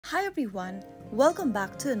Hi everyone, welcome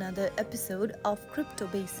back to another episode of Crypto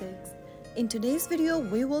Basics. In today's video,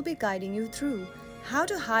 we will be guiding you through how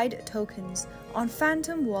to hide tokens on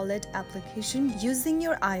Phantom Wallet application using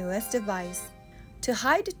your iOS device. To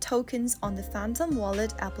hide tokens on the Phantom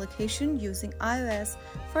Wallet application using iOS,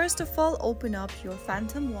 first of all open up your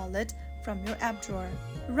Phantom Wallet from your app drawer.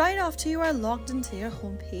 Right after you are logged into your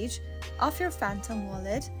home page of your Phantom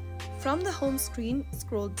Wallet, from the home screen,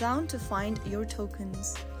 scroll down to find your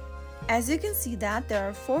tokens. As you can see that there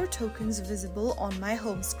are 4 tokens visible on my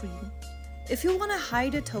home screen. If you want to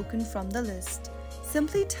hide a token from the list,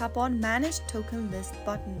 simply tap on Manage Token List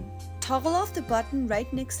button. Toggle off the button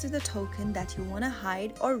right next to the token that you want to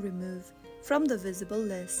hide or remove from the visible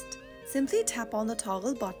list. Simply tap on the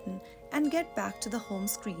toggle button and get back to the home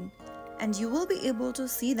screen, and you will be able to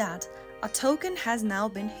see that a token has now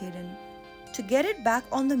been hidden. To get it back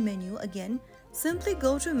on the menu again, simply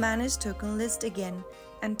go to Manage Token List again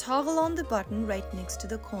and toggle on the button right next to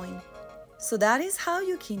the coin. So that is how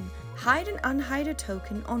you can hide and unhide a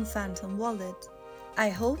token on Phantom Wallet. I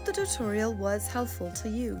hope the tutorial was helpful to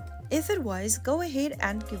you. If it was, go ahead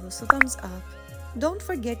and give us a thumbs up. Don't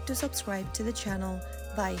forget to subscribe to the channel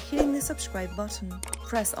by hitting the subscribe button.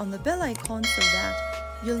 Press on the bell icon so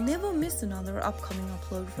that you'll never miss another upcoming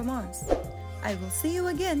upload from us. I will see you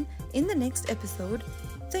again in the next episode.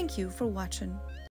 Thank you for watching.